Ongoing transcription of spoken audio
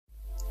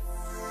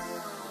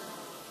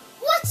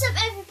What's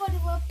up everybody,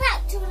 we're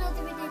back to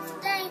another video.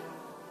 Today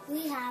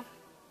we have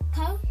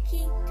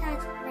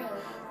PokéTaj Mail.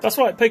 That's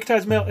right,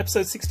 PokéTaj Mail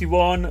episode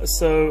 61,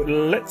 so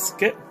let's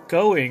get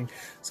going.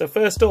 So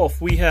first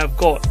off, we have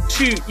got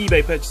 2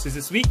 eBay purchases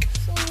this week.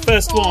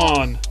 First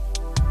one.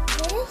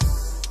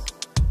 This.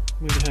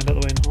 Move your hand out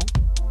the way and so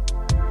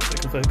I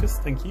can focus,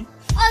 thank you.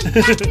 Oh,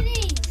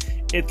 Japanese.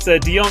 It's a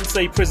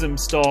Deontay Prism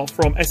Star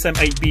from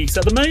SM8B.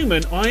 So at the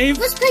moment,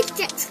 What's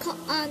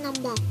PokéTaj's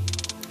number?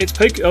 It's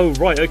oh,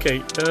 right, okay.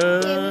 Yeah,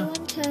 we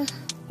want to...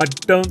 I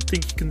don't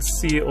think you can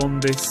see it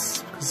on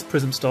this because it's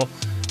Prism Star.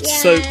 Yeah,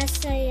 so we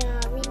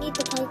need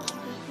the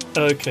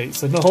Pokédex. Okay,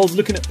 so Nihal's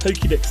looking at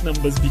Pokédex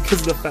numbers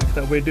because of the fact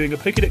that we're doing a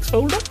Pokédex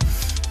folder.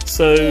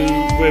 So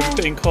we're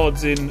putting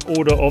cards in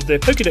order of their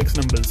Pokédex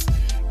numbers,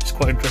 which is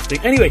quite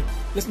interesting. Anyway,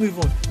 let's move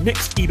on.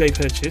 Next eBay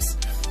purchase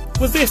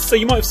was this. So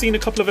you might have seen a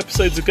couple of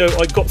episodes ago,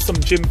 I got some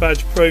gym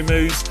badge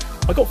promos.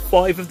 I got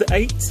 5 of the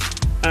 8. So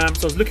I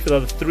was looking for the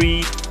other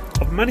 3.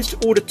 I've managed to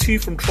order 2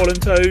 from Troll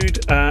and Toad,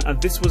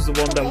 and this was the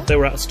one that they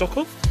were out of stock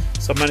of.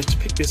 So I managed to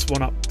pick this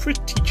one up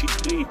pretty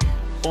cheaply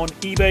on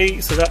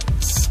eBay. So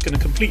that's going to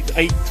complete the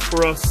 8th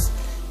for us.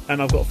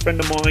 And I've got a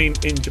friend of mine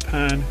in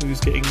Japan who's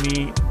getting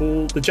me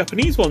all the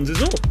Japanese ones as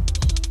well,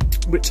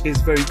 which is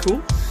very cool.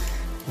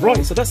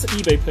 Right, so that's the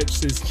eBay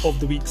purchases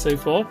of the week so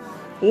far.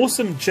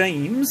 Awesome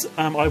James,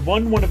 I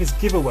won one of his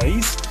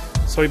giveaways.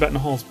 Sorry about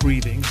Nihal's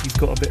breathing, he's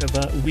got a bit of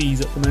a wheeze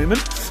at the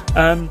moment.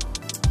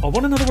 I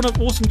won another one of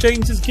Awesome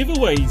James's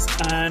giveaways,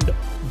 and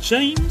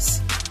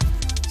James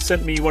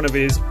sent me one of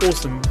his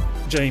Awesome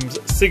James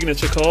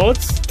signature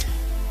cards,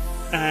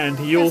 and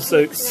he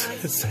also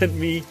sent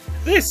me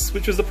this,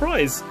 which was the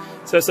prize.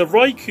 So it's a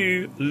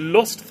Raikou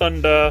Lost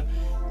Thunder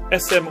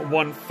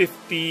SM150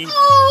 pre-release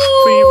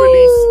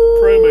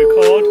promo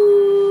card,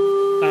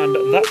 and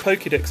that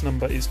Pokédex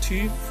number is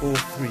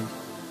 243.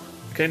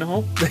 Okay,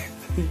 Nihal? There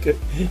you go.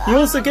 He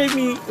also gave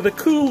me the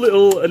cool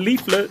little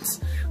leaflets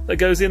that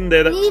goes in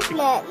there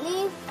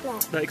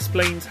that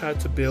explains how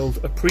to build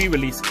a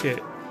pre-release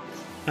kit.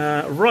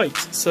 Right,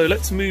 so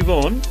let's move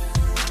on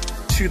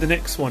to the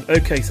next one.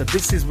 Okay, so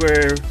this is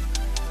where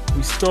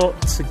we start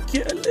to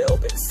get a little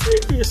bit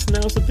serious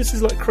now. So this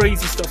is like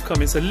crazy stuff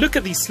coming. So look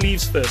at these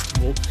sleeves first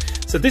of all.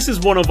 So this is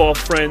one of our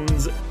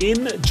friends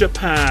in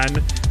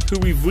Japan who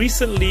we've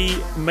recently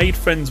made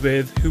friends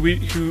with,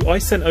 who I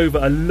sent over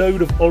a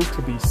load of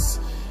Ultra Beasts.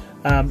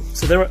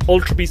 So they're an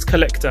Ultra Beast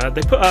collector.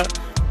 They put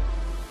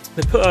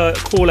a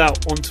call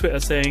out on Twitter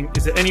saying,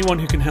 is there anyone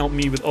who can help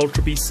me with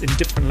Ultra Beasts in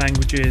different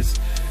languages?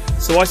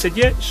 So I said,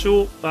 yeah,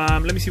 sure,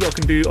 let me see what I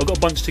can do. I got a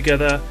bunch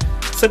together,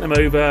 sent them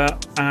over,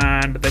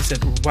 and they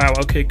said, wow,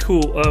 okay,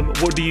 cool,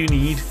 what do you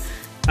need?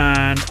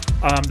 And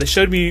they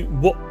showed me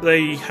what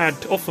they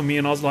had to offer me,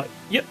 and I was like,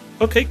 yep,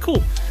 okay,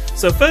 cool.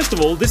 So first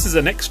of all, this is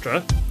an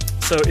extra.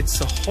 So it's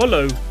a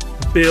hollow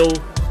Bill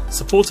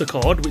supporter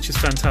card, which is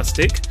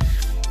fantastic.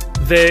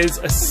 There's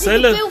a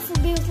seller.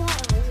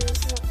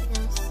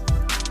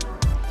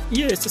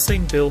 Yeah, it's the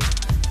same Bill.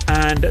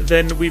 And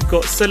then we've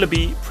got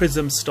Celebi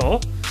Prism Star,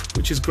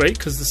 which is great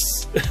because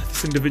this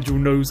individual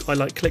knows I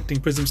like collecting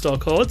Prism Star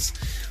cards.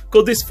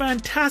 Got this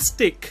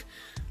fantastic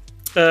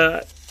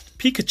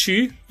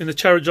Pikachu in the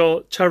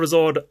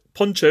Charizard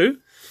poncho.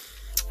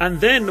 And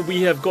then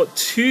we have got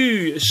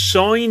 2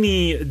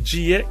 shiny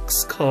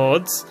GX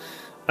cards,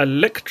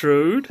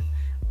 Electrode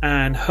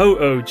and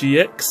Ho-Oh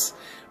GX.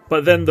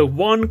 But then the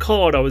one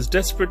card I was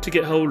desperate to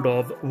get hold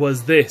of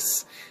was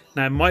this.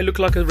 Now it might look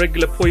like a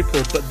regular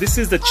Poipole, but this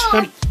is the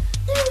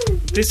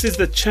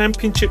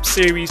Championship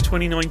Series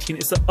 2019.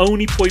 It's the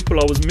only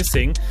Poipole I was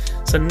missing.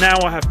 So now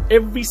I have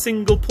every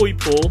single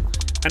Poipole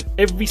and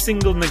every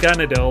single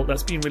Naganadel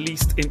that's been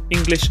released in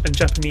English and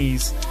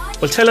Japanese.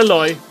 Well, tell a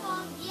lie.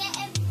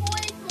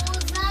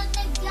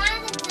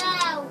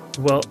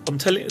 Well, I'm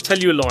tell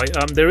you a lie.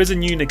 There is a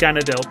new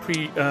Naganadel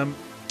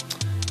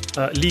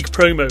League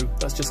promo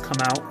that's just come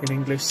out in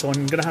English, so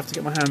I'm gonna have to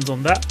get my hands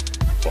on that.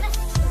 But,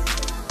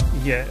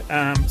 yeah,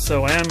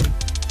 so I am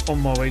on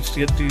my way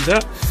to do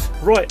that.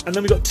 Right, and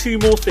then we got 2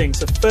 more things.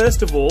 So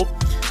first of all,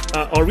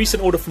 our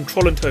recent order from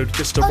Troll and Toad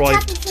just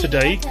arrived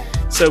today. Okay.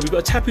 So we've got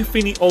a Tapu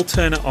Fini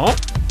alternate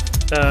art.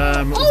 Oh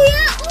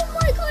yeah! Oh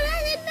my god!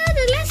 I didn't know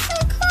that. That's so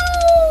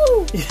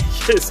cool.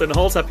 Yeah, so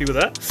Nihal's happy with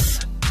that.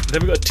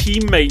 Then we've got a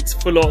Teammate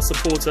Full Art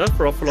Supporter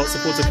for our Full Art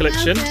Supporter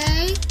collection.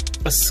 Okay.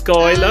 A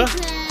Skylar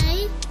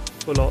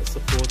Full Art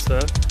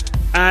Supporter,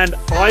 and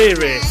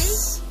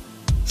Iris.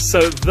 So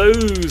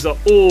those are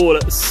all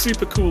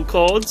super cool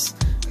cards.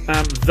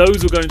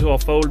 Those will go into our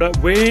folder.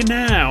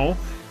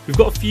 We've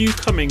got a few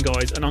coming,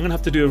 guys, and I'm gonna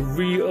have to do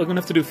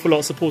a Full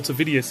Art Supporter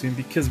video soon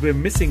because we're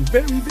missing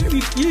very,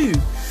 very few.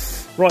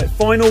 Right,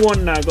 final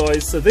one now,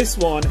 guys. So this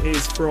one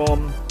is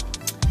from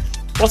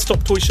Bus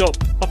Stop Toy Shop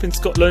up in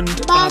Scotland.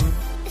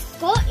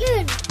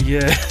 Scotland?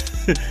 Yeah,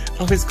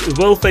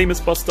 world famous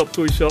Bus Stop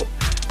Toy Shop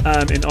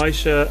in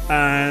Ayrshire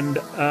and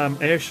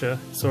Ayrshire,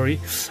 sorry,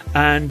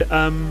 and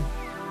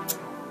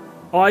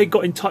I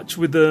got in touch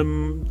with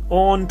them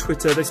on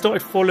Twitter. They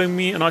started following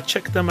me, and I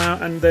checked them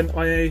out, and then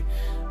I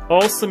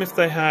asked them if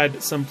they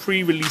had some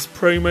pre-release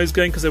promos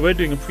going, because they were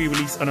doing a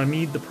pre-release and I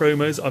need the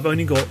promos. I've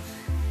only got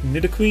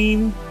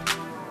Nidoqueen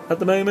at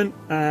the moment.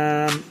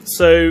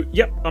 So,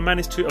 yep, I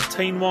managed to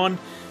obtain one.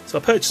 So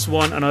I purchased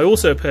one, and I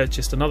also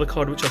purchased another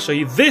card, which I'll show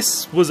you.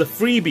 This was a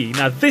freebie.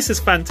 Now, this is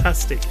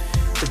fantastic.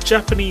 The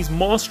Japanese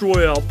Master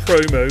Royale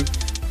promo,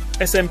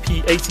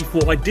 SMP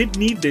 84. I did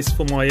need this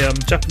for my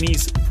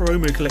Japanese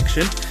promo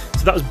collection.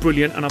 So that was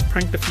brilliant, and I've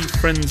pranked a few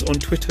friends on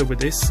Twitter with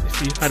this,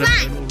 if you hadn't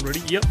known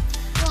already. Yep.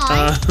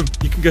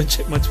 You can go and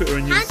check my Twitter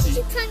and you'll see. How did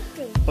you prank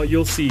them? Oh,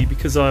 you'll see,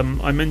 because I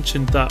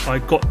mentioned that I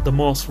got the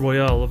Master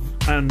Royale,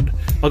 and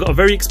I got a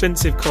very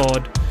expensive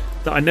card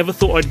that I never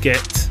thought I'd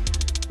get.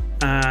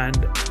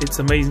 And it's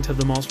amazing to have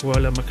the Master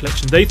Royale in my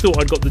collection. They thought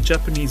I'd got the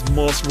Japanese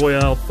Master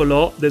Royale full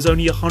art. There's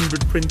only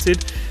 100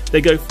 printed.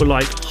 They go for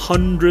like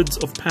hundreds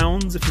of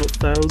pounds, if not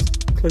thousands,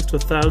 close to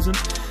 1,000.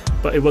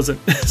 But it wasn't.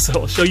 So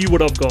I'll show you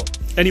what I've got.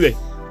 Anyway,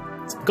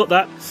 got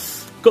that.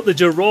 Got the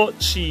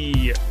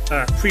Jirachi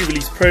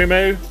pre-release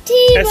promo,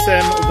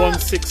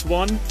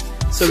 SM161.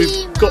 So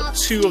we've got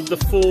 2 of the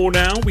 4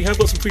 now. We have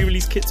got some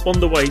pre-release kits on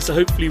the way, so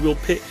hopefully we'll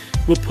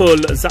pull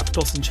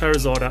Zapdos and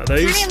Charizard out of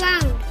those.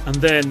 And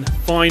then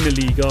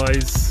finally,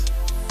 guys,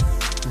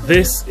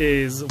 this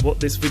is what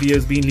this video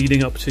has been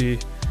leading up to. Is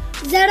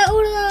that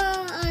all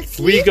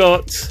the we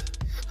got...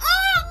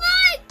 Oh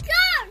my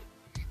god!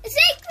 A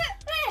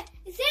secret rare!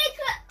 A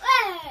secret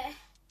rare!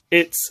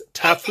 It's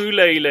Tapu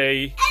Lele.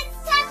 It's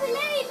Tapu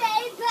Lele,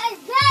 but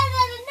it's better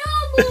than a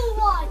normal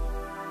one.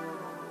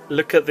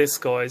 Look at this,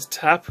 guys.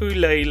 Tapu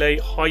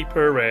Lele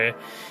Hyper Rare.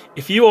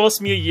 If you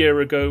asked me a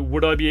year ago,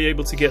 would I be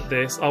able to get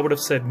this? I would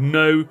have said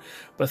no.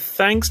 But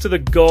thanks to the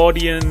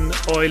Guardian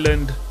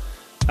Island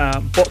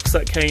box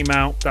that came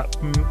out that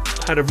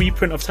had a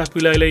reprint of Tapu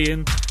Lele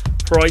in,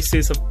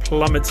 prices have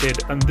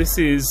plummeted. And this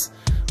is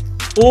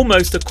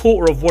almost a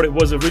quarter of what it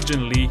was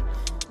originally.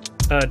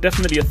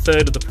 Definitely a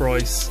third of the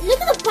price.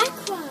 Look at the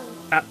background.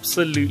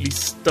 Absolutely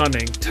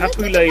stunning.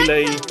 Tapu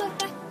Lele.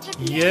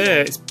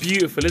 Yeah, it's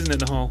beautiful, isn't it,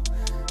 Nihal?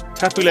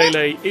 Tapu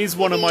Lele is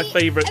one of my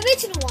favourite.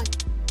 Original one.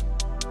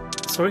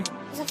 Sorry? Is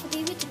that for the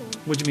original?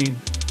 What do you mean?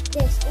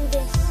 This, all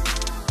this.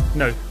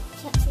 No.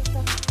 Stuff.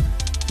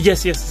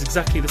 Yes, it's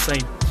exactly the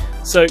same.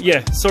 So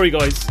yeah, sorry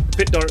guys, a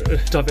bit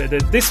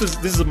diverted. This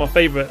is my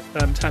favourite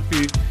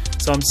Tapu.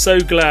 So I'm so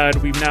glad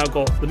we've now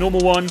got the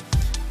normal one,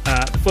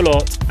 the full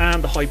art,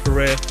 and the hyper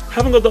rare.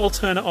 Haven't got the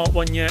alternate art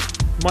one yet.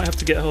 Might have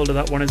to get a hold of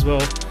that one as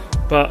well.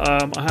 But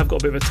I have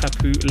got a bit of a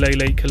Tapu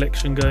Lele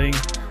collection going.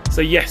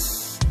 So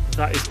yes,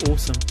 that is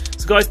awesome.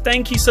 So guys,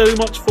 thank you so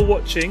much for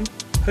watching.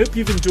 Hope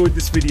you've enjoyed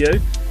this video.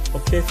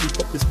 I'll carefully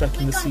pop this back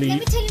in the sleeve. Let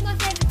me tell you my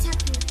favourite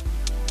Tapu.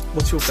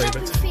 What's your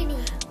favourite? Tapu Fini.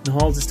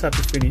 Nihal's is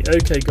Tapu Fini.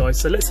 Okay guys,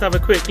 so let's have a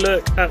quick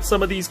look at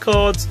some of these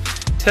cards.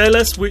 Tell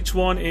us which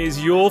one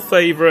is your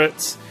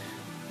favourite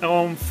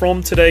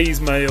from today's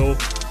mail.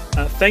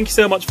 Thank you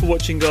so much for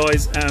watching,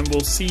 guys, and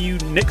we'll see you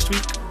next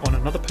week on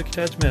another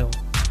PokéTaj mail.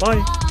 Bye.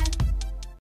 Bye.